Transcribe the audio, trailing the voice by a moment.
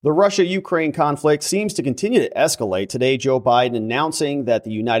The Russia-Ukraine conflict seems to continue to escalate. Today, Joe Biden announcing that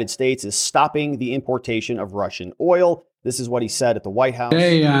the United States is stopping the importation of Russian oil. This is what he said at the White House.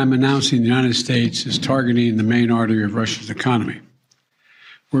 Today, I'm announcing the United States is targeting the main artery of Russia's economy.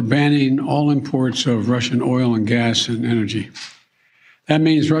 We're banning all imports of Russian oil and gas and energy. That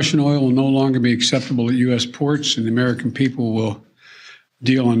means Russian oil will no longer be acceptable at U.S. ports, and the American people will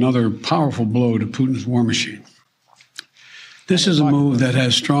deal another powerful blow to Putin's war machine. This is a move that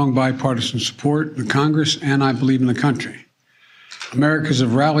has strong bipartisan support in Congress and, I believe, in the country. Americans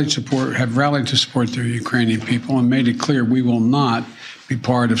have rallied to support their Ukrainian people and made it clear we will not be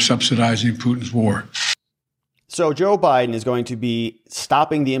part of subsidizing Putin's war. So Joe Biden is going to be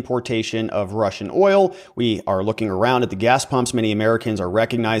stopping the importation of Russian oil. We are looking around at the gas pumps. Many Americans are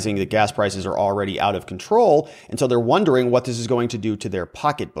recognizing that gas prices are already out of control. And so they're wondering what this is going to do to their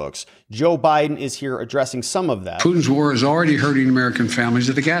pocketbooks. Joe Biden is here addressing some of that. Putin's war is already hurting American families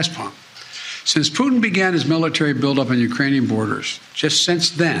at the gas pump. Since Putin began his military buildup on Ukrainian borders, just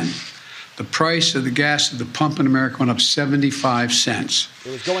since then, the price of the gas at the pump in America went up 75 cents.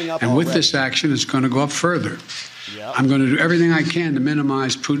 It was going up and already. With this action, it's going to go up further. Yep. I'm going to do everything I can to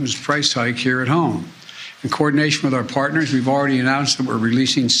minimize Putin's price hike here at home. In coordination with our partners, we've already announced that we're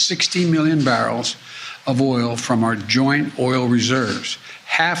releasing 60 million barrels of oil from our joint oil reserves.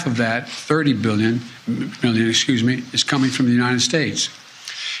 Half of that, 30 million, is coming from the United States.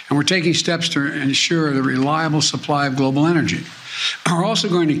 And we're taking steps to ensure the reliable supply of global energy. We're also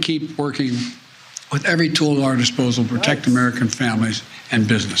going to keep working with every tool at our disposal to protect American families and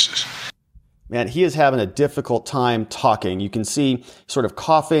businesses. Man, he is having a difficult time talking. You can see sort of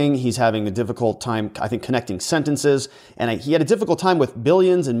coughing. He's having a difficult time, I think, connecting sentences. And he had a difficult time with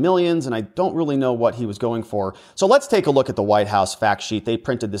billions and millions, and I don't really know what he was going for. So let's take a look at the White House fact sheet. They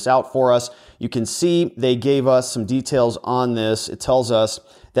printed this out for us. You can see they gave us some details on this. It tells us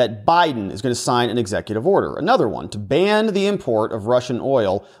that Biden is going to sign an executive order, another one, to ban the import of Russian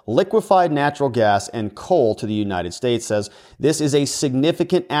oil, liquefied natural gas, and coal to the United States. Says this is a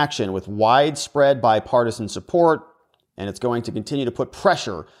significant action with widespread bipartisan support, and it's going to continue to put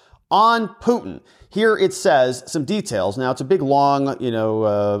pressure on Putin. Here it says some details. Now, it's a big, long,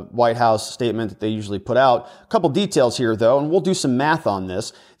 White House statement that they usually put out. A couple details here, though, and we'll do some math on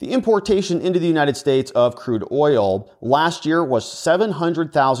this. The importation into the United States of crude oil last year was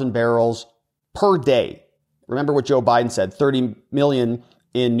 700,000 barrels per day. Remember what Joe Biden said, 30 million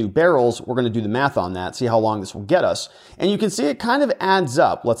in new barrels. We're going to do the math on that, see how long this will get us. And you can see it kind of adds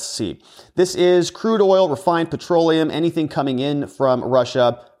up. Let's see. This is crude oil, refined petroleum, anything coming in from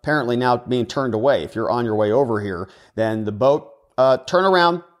Russia, apparently now being turned away. If you're on your way over here, then the boat, turn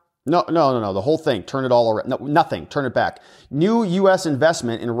around. No, the whole thing, turn it all around. No, nothing, turn it back. New U.S.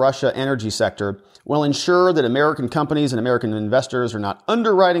 investment in Russia energy sector will ensure that American companies and American investors are not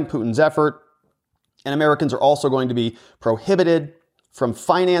underwriting Putin's effort. And Americans are also going to be prohibited from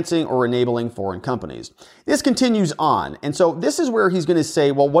financing or enabling foreign companies. This continues on. And so this is where he's going to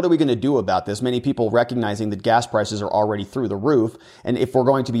say, well, what are we going to do about this? Many people recognizing that gas prices are already through the roof. And if we're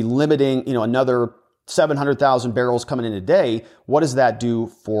going to be limiting, another 700,000 barrels coming in a day, what does that do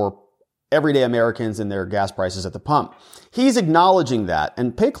for everyday Americans and their gas prices at the pump? He's acknowledging that,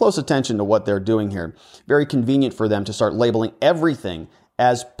 and pay close attention to what they're doing here. Very convenient for them to start labeling everything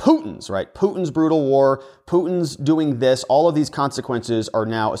as Putin's, right? Putin's brutal war, Putin's doing this. All of these consequences are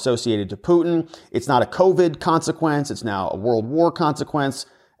now associated to Putin. It's not a COVID consequence. It's now a world war consequence.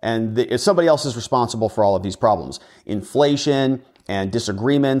 And somebody else is responsible for all of these problems. Inflation and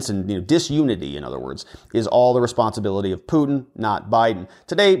disagreements and disunity, in other words, is all the responsibility of Putin, not Biden.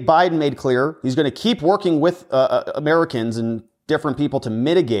 Today, Biden made clear he's going to keep working with Americans and different people to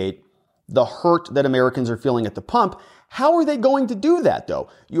mitigate the hurt that Americans are feeling at the pump. How are they going to do that, though?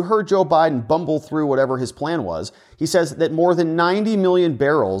 You heard Joe Biden bumble through whatever his plan was. He says that more than 90 million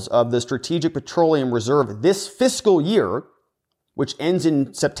barrels of the Strategic Petroleum Reserve this fiscal year, which ends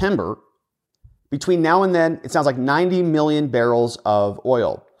in September, between now and then, it sounds like 90 million barrels of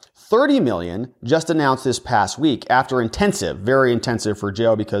oil. 30 million just announced this past week after intensive, very intensive for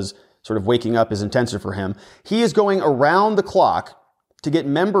Joe because sort of waking up is intensive for him. He is going around the clock to get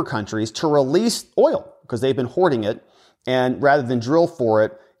member countries to release oil because they've been hoarding it. And rather than drill for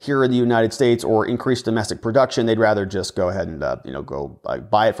it here in the United States or increase domestic production, they'd rather just go ahead and go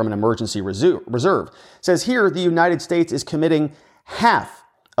buy it from an emergency reserve. It says here the United States is committing half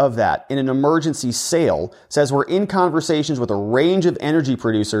of that in an emergency sale. It says we're in conversations with a range of energy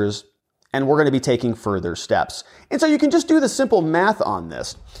producers and we're going to be taking further steps. And so you can just do the simple math on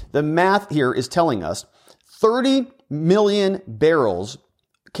this. The math here is telling us 30 million barrels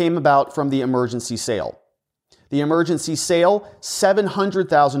came about from the emergency sale. The emergency sale,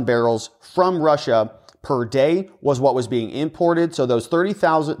 700,000 barrels from Russia per day was what was being imported. So those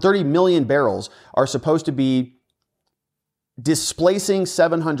 30 million barrels are supposed to be displacing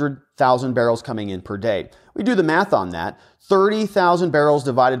 700,000 barrels coming in per day. We do the math on that. 30,000 barrels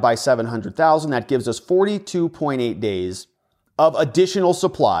divided by 700,000, that gives us 42.8 days of additional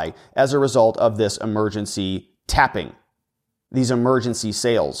supply as a result of this emergency tapping, these emergency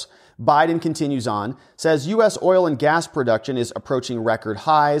sales. Biden continues on, says U.S. oil and gas production is approaching record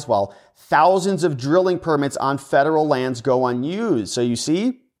highs while thousands of drilling permits on federal lands go unused. So you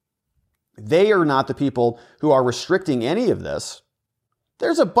see, they are not the people who are restricting any of this.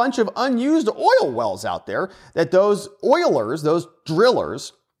 There's a bunch of unused oil wells out there that those oilers, those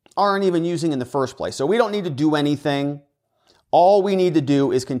drillers, aren't even using in the first place. So we don't need to do anything. All we need to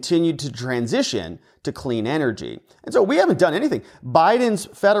do is continue to transition to clean energy. And so we haven't done anything. Biden's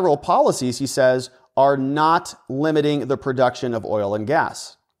federal policies, he says, are not limiting the production of oil and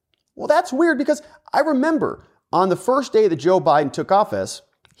gas. Well, that's weird because I remember on the first day that Joe Biden took office,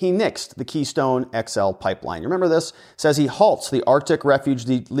 he nixed the Keystone XL pipeline. You remember this? It says he halts the Arctic refuge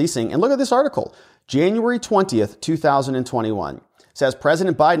leasing. And look at this article, January 20th, 2021. Says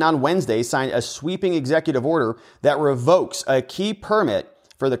President Biden on Wednesday signed a sweeping executive order that revokes a key permit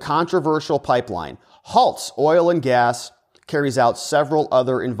for the controversial pipeline, halts oil and gas, carries out several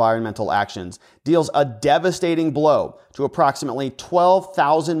other environmental actions, deals a devastating blow to approximately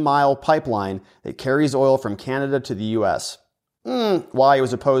 12,000-mile pipeline that carries oil from Canada to the U.S. Why it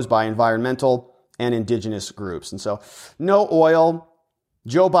was opposed by environmental and indigenous groups. And so no oil.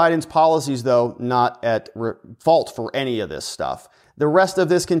 Joe Biden's policies, though, not at fault for any of this stuff. The rest of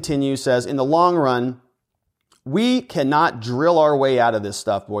this continues, says, in the long run, we cannot drill our way out of this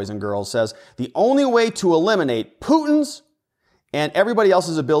stuff, boys and girls. Says the only way to eliminate Putin's and everybody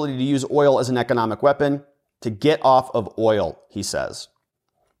else's ability to use oil as an economic weapon, to get off of oil, he says.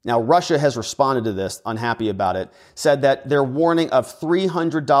 Now, Russia has responded to this, unhappy about it, said that they're warning of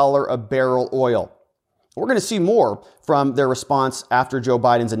 $300 a barrel oil. We're going to see more from their response after Joe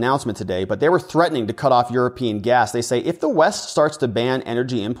Biden's announcement today, but they were threatening to cut off European gas. They say if the West starts to ban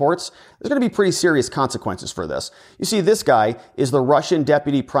energy imports, there's going to be pretty serious consequences for this. You see, this guy is the Russian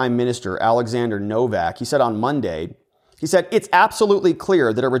Deputy Prime Minister, Alexander Novak. He said on Monday, he said, it's absolutely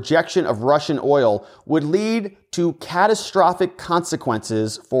clear that a rejection of Russian oil would lead to catastrophic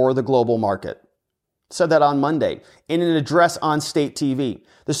consequences for the global market. Said that on Monday in an address on state TV.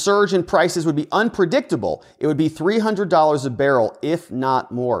 The surge in prices would be unpredictable. It would be $300 a barrel, if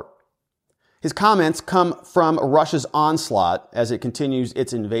not more. His comments come from Russia's onslaught as it continues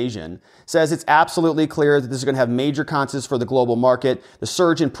its invasion. Says it's absolutely clear that this is going to have major consequences for the global market. The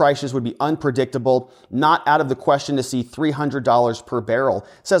surge in prices would be unpredictable, not out of the question to see $300 per barrel.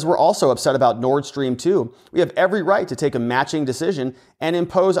 Says we're also upset about Nord Stream 2. We have every right to take a matching decision and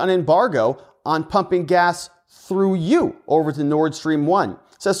impose an embargo on pumping gas through you over to Nord Stream 1.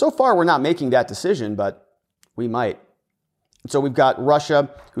 Says so far we're not making that decision, but we might. So we've got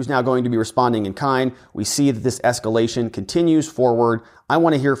Russia, who's now going to be responding in kind. We see that this escalation continues forward. I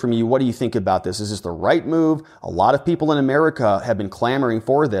want to hear from you. What do you think about this? Is this the right move? A lot of people in America have been clamoring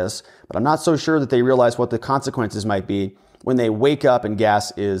for this, but I'm not so sure that they realize what the consequences might be when they wake up and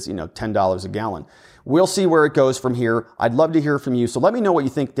gas is, $10 a gallon. We'll see where it goes from here. I'd love to hear from you. So let me know what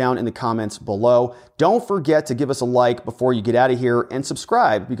you think down in the comments below. Don't forget to give us a like before you get out of here and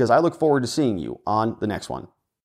subscribe because I look forward to seeing you on the next one.